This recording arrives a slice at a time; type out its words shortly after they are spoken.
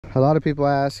A lot of people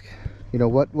ask, you know,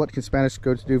 what can Spanish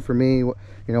goats do for me? You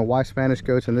know, why Spanish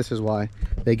goats? And this is why.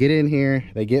 They get in here,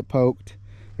 they get poked,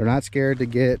 they're not scared to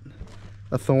get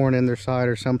a thorn in their side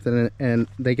or something, and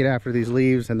they get after these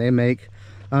leaves and they make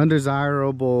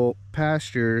undesirable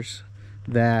pastures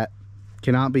that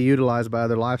cannot be utilized by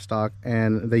other livestock,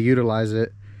 and they utilize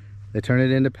it, they turn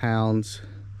it into pounds,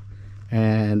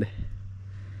 and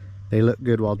they look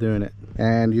good while doing it.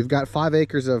 And you've got 5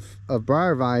 acres of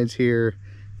briar vines here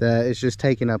that is just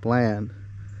taking up land,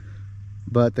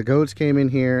 but the goats came in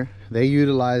here, they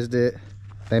utilized it,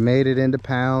 they made it into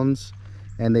pounds,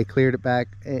 and they cleared it back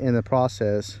in the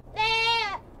process.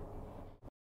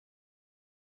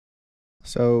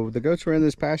 So the goats were in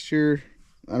this pasture,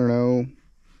 I don't know,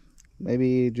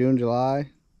 maybe June, July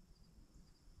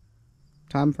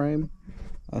time frame.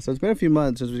 So it's been a few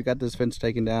months since we got this fence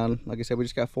taken down. Like I said, we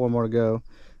just got 4 more to go,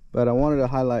 but I wanted to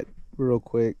highlight real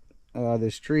quick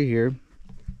this tree here.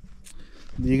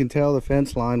 You can tell the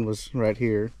fence line was right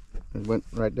here. It went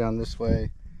right down this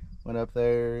way, went up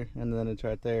there, and then it's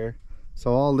right there.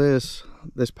 So all this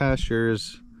pasture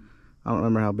is, I don't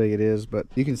remember how big it is, but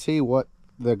you can see what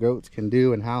the goats can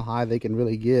do and how high they can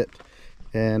really get.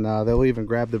 And they'll even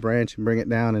grab the branch and bring it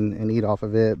down and eat off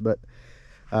of it. But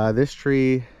this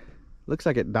tree looks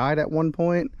like it died at one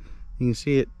point. You can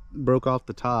see it broke off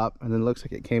the top, and then looks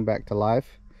like it came back to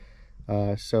life.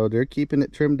 So they're keeping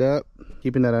it trimmed up,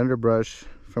 keeping that underbrush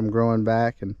from growing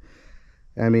back. And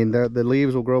I mean, the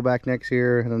leaves will grow back next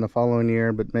year and then the following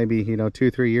year, but maybe, you know,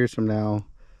 2-3 years from now,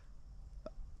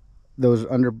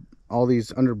 all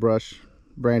these underbrush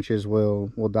branches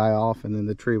will die off, and then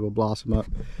the tree will blossom up,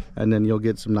 and then you'll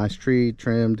get some nice tree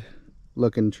trimmed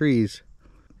looking trees.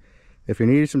 If you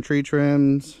needed some tree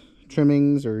trimmings,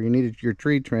 or you needed your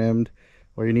tree trimmed,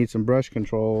 or you need some brush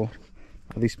control,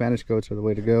 these Spanish goats are the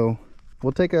way to go.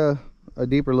 We'll take a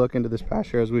deeper look into this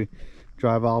pasture as we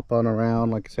drive up and around.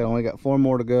 Like I said, I only got 4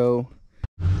 more to go.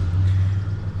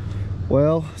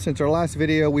 Well, since our last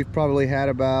video, we've probably had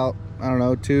about, I don't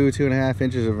know, 2.5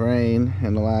 inches of rain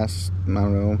in the last, I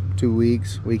don't know, 2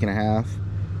 weeks, week and a half.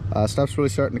 Stuff's really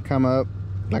starting to come up.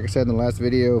 Like I said in the last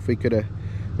video, if we could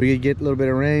get a little bit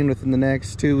of rain within the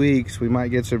next 2 weeks, we might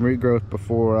get some regrowth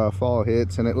before fall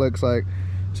hits. And it looks like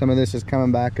some of this is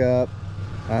coming back up.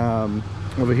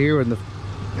 Over here in the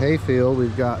hayfield,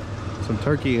 we've got some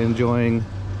turkey enjoying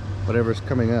whatever's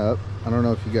coming up. I don't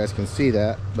know if you guys can see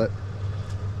that, but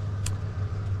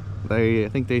I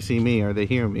think they see me or they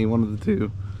hear me, one of the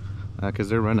two, because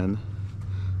they're running.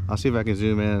 I'll see if I can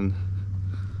zoom in,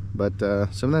 but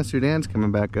some of that Sudan's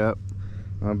coming back up,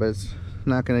 but it's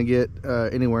not going to get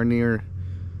anywhere near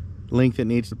length it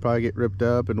needs to probably get ripped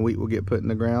up, and wheat will get put in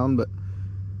the ground. But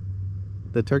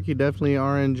the turkey definitely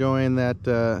are enjoying that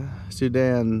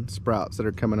Sudan sprouts that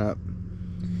are coming up.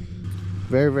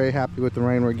 Very, very happy with the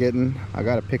rain we're getting. I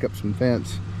got to pick up some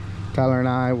fence. Tyler and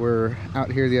I were out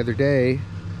here the other day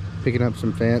picking up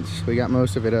some fence. We got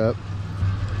most of it up.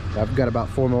 I've got about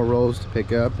 4 more rolls to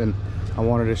pick up, and I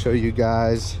wanted to show you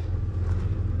guys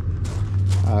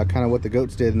kind of what the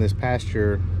goats did in this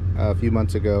pasture a few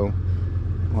months ago.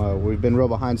 We've been real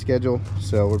behind schedule,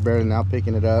 so we're barely now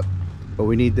picking it up, but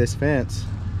we need this fence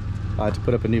to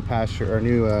put up a new pasture, or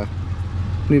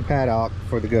new paddock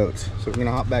for the goats. So we're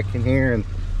gonna hop back in here and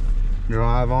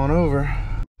drive on over.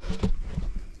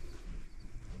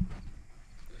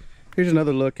 Here's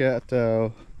another look at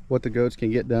what the goats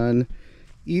can get done.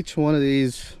 Each one of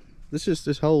these,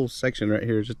 this whole section right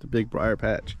here is just a big briar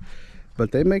patch,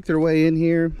 but they make their way in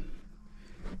here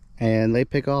and they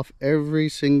pick off every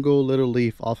single little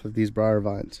leaf off of these briar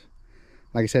vines.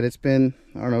 Like I said, it's been,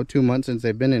 I don't know, 2 months since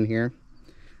they've been in here,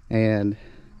 and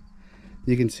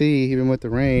you can see even with the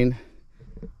rain,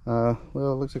 well, it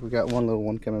looks like we got one little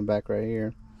one coming back right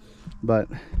here. But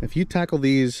if you tackle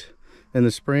these in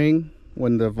the spring,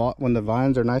 when the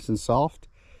vines are nice and soft,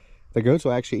 the goats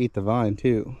will actually eat the vine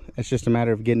too. It's just a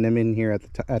matter of getting them in here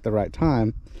at the right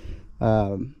time.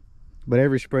 But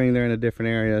every spring they're in a different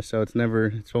area, so it's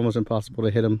almost impossible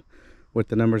to hit them with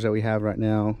the numbers that we have right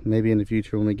now. Maybe in the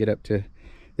future, when we get up to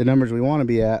the numbers we want to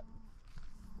be at,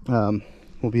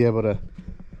 we'll be able to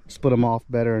split them off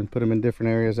better and put them in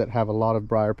different areas that have a lot of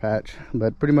briar patch.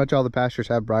 But pretty much all the pastures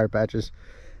have briar patches.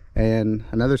 And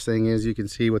another thing is, you can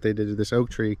see what they did to this oak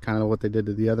tree, kind of what they did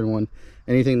to the other one.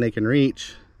 Anything they can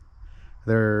reach,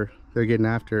 they're getting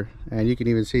after. And you can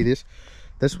even see this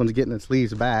one's getting its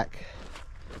leaves back.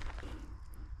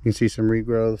 You can see some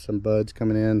regrowth, some buds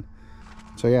coming in.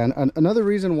 So yeah, another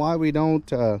reason why we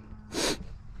don't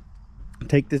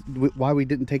why we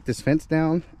didn't take this fence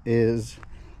down is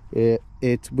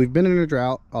we've been in a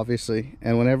drought, obviously,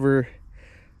 and whenever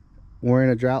we're in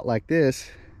a drought like this,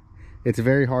 it's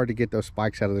very hard to get those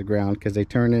spikes out of the ground because they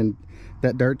turn in,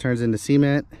 that dirt turns into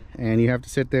cement, and you have to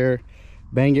sit there,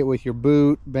 bang it with your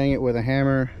boot, bang it with a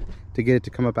hammer to get it to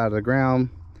come up out of the ground.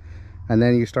 And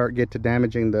then you get to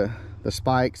damaging the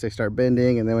spikes. They start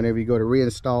bending, and then whenever you go to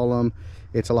reinstall them,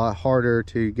 it's a lot harder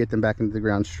to get them back into the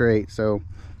ground straight. So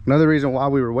another reason why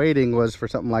we were waiting was for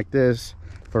something like this,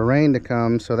 for rain to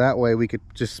come, so that way we could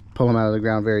just pull them out of the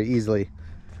ground very easily.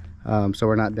 So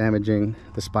we're not damaging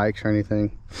the spikes or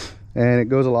anything, and it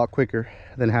goes a lot quicker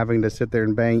than having to sit there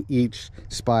and bang each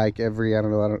spike every, I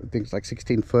don't think it's like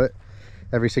 16 foot.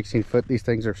 Every 16 foot these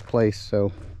things are placed.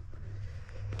 So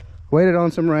waited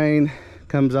on some rain,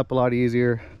 comes up a lot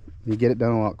easier, you get it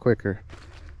done a lot quicker.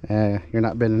 You're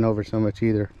not bending over so much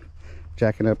either,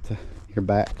 jacking up your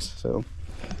backs. So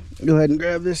go ahead and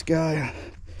grab this guy,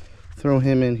 throw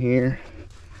him in here.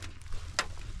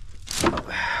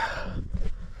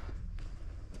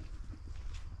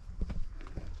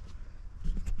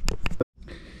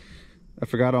 I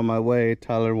forgot on my way,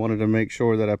 Tyler wanted to make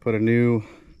sure that I put a new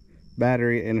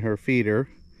battery in her feeder.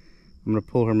 I'm going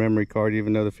to pull her memory card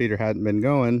even though the feeder hadn't been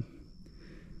going.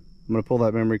 I'm going to pull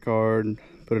that memory card,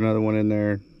 put another one in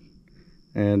there,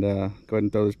 and go ahead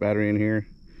and throw this battery in here.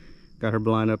 Got her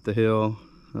blind up the hill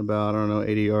about, I don't know,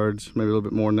 80 yards, maybe a little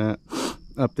bit more than that,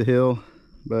 up the hill.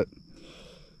 But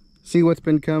see what's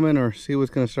been coming, or see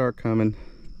what's going to start coming.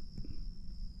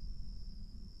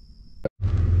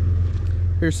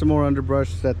 Here's some more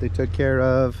underbrush that they took care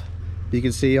of. You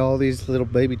can see all these little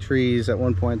baby trees. At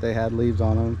one point they had leaves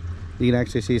on them. You can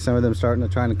actually see some of them starting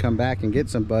to come back and get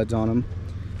some buds on them.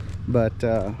 But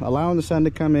allowing the sun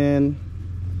to come in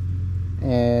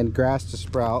and grass to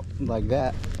sprout like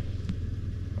that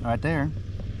right there,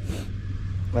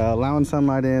 allowing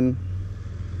sunlight in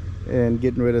and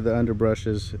getting rid of the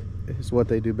underbrushes is what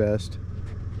they do best.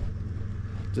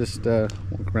 Just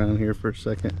walk around here for a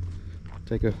second,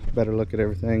 take a better look at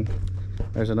everything.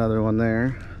 There's another one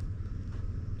there.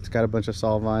 It's got a bunch of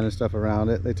saw vine and stuff around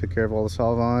it. They took care of all the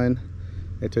saw vine.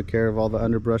 They took care of all the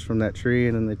underbrush from that tree,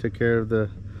 and then they took care of the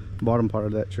bottom part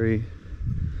of that tree.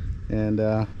 And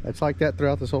it's like that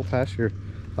throughout this whole pasture.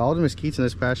 All the mesquites in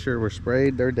this pasture were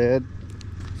sprayed. They're dead.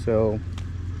 So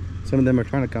some of them are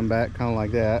trying to come back, kind of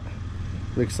like that.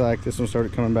 Looks like this one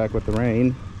started coming back with the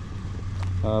rain.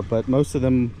 But most of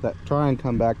them that try and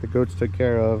come back, the goats took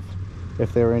care of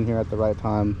if they were in here at the right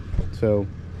time. So,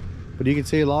 but you can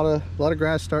see a lot of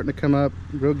grass starting to come up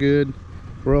real good.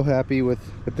 Real happy with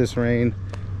this rain.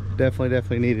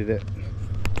 Definitely needed it.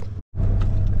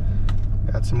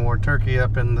 Got some more turkey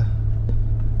up in the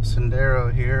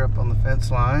sendero here, up on the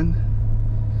fence line.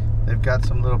 They've got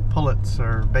some little pullets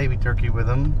or baby turkey with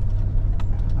them.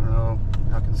 I don't know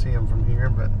if I can see them from here,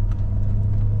 but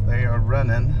they are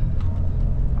running.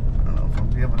 I don't know if I'll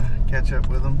be able to catch up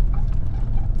with them.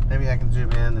 Maybe I can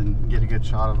zoom in and get a good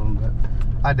shot of them, but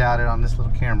I doubt it on this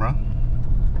little camera.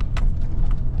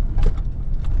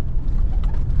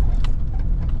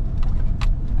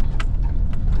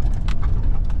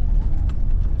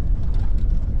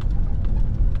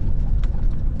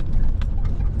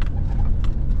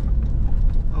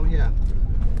 Oh yeah,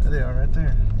 there they are right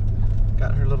there.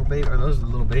 Got her little baby, or those are the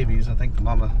little babies. I think the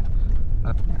mama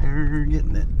up there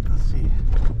getting it. Let's see.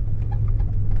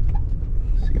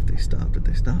 See if they stopped. Did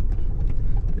they stop?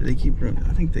 Did they keep running?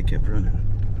 I think they kept running.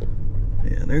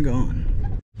 Yeah, they're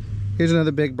gone. Here's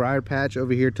another big briar patch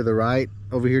over here to the right.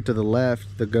 Over here to the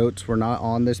left, the goats were not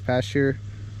on this pasture,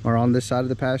 or on this side of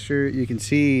the pasture. You can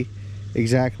see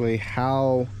exactly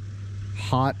how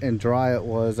hot and dry it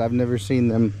was. I've never seen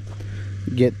them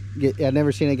I've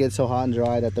never seen it get so hot and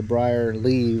dry that the briar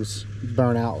leaves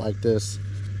burn out like this.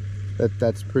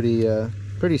 That's pretty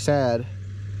sad.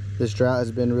 This drought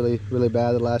has been really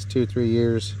bad the last 2-3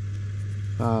 years.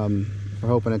 We're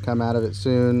hoping to come out of it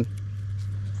soon,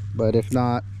 but if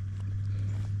not,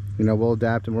 you know, we'll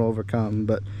adapt and we'll overcome.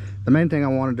 But the main thing I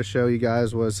wanted to show you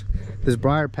guys was this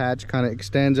briar patch kind of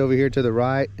extends over here to the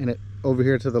right and it over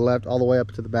here to the left, all the way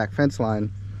up to the back fence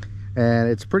line. And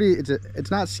it's pretty,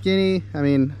 it's not skinny. I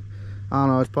mean, I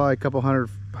don't know, it's probably a couple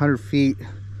hundred feet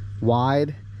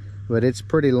wide, but it's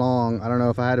pretty long. I don't know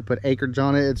if I had to put acreage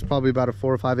on it. It's probably about a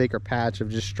 4 or 5 acre patch of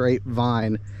just straight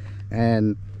vine.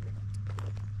 And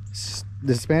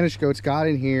the Spanish goats got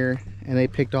in here and they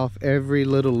picked off every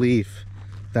little leaf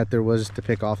that there was to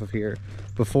pick off of here.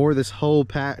 Before, this whole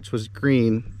patch was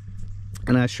green,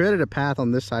 and I shredded a path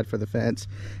on this side for the fence.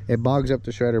 It bogs up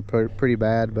the shredder pretty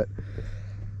bad, but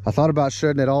I thought about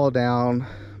shredding it all down,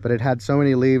 but it had so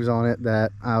many leaves on it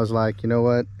that I was like, you know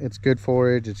what, it's good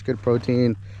forage, it's good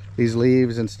protein. These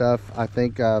leaves and stuff, I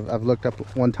think I've looked up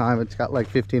one time, it's got like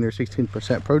 15 or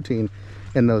 16% protein.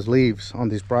 in those leaves on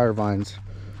these briar vines.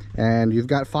 And you've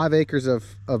got 5 acres of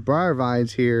briar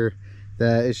vines here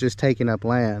that is just taking up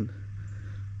land.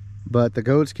 But the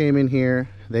goats came in here,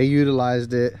 they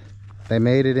utilized it, they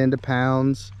made it into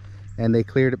pounds, and they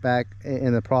cleared it back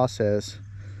in the process.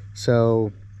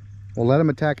 So we'll let them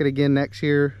attack it again next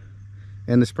year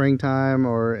in the springtime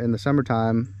or in the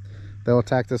summertime. They'll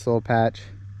attack this little patch,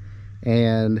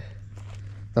 and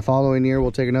the following year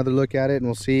we'll take another look at it and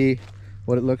we'll see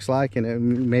what it looks like,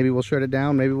 and maybe we'll shred it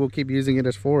down, maybe we'll keep using it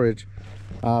as forage.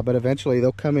 But eventually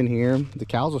they'll come in here. The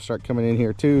cows will start coming in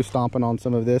here too, stomping on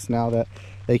some of this now that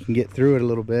they can get through it a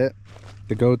little bit.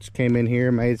 The goats came in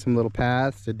here, made some little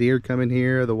paths. The deer come in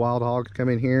here, the wild hogs come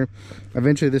in here.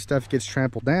 Eventually this stuff gets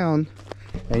trampled down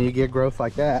and you get growth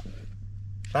like that.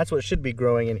 That's what should be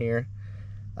growing in here,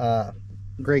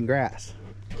 green grass.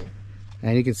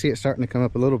 And you can see it starting to come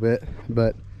up a little bit.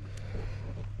 But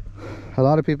a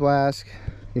lot of people ask,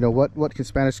 you know, what can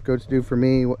Spanish goats do for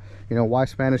me? You know, why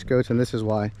Spanish goats? And this is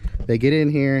why. They get in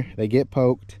here, they get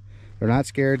poked, they're not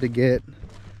scared to get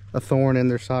a thorn in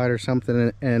their side or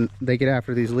something, and they get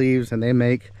after these leaves and they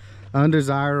make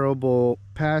undesirable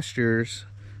pastures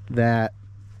that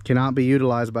cannot be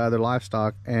utilized by other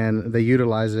livestock, and they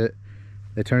utilize it,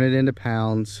 they turn it into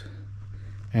pounds,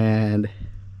 and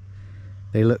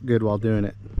they look good while doing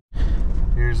it.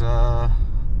 Here's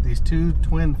these 2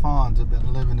 twin fawns have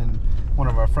been living in one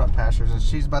of our front pastures, and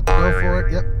she's about to go for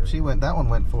it. Yep, that one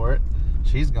went for it.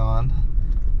 She's gone.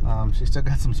 She's still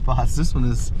got some spots. This one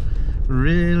is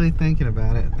really thinking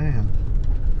about it. Man,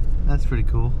 that's pretty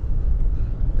cool.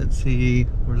 Let's see,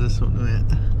 where's this one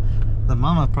went? The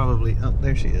mama probably, oh,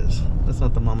 there she is. That's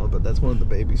not the mama, but that's one of the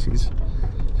babies.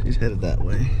 She's headed that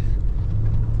way.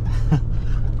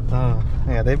 Oh,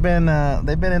 yeah, they've been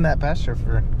in that pasture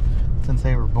since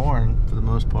they were born for the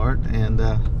most part, and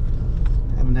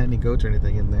haven't had any goats or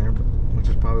anything in there, but, which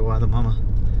is probably why the mama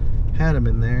had them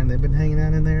in there, and they've been hanging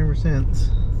out in there ever since.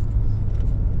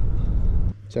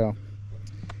 So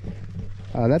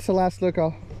that's the last look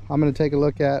I'm going to take a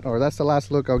look at, or that's the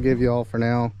last look I'll give you all for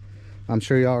now. I'm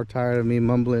sure y'all are tired of me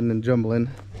mumbling and jumbling,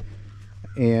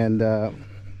 and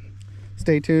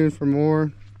stay tuned for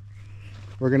more.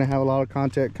 We're going to have a lot of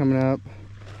content coming up.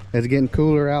 It's getting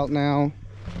cooler out now.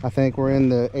 I think we're in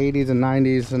the 80s and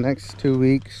 90s the next 2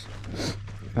 weeks.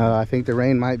 I think the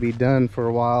rain might be done for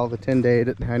a while. The 10-day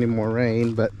didn't have any more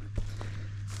rain, but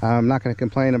I'm not going to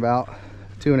complain about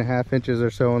 2.5 inches or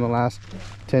so in the last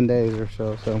 10 days or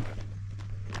so. So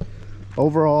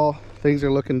overall, things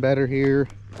are looking better here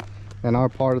in our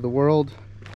part of the world.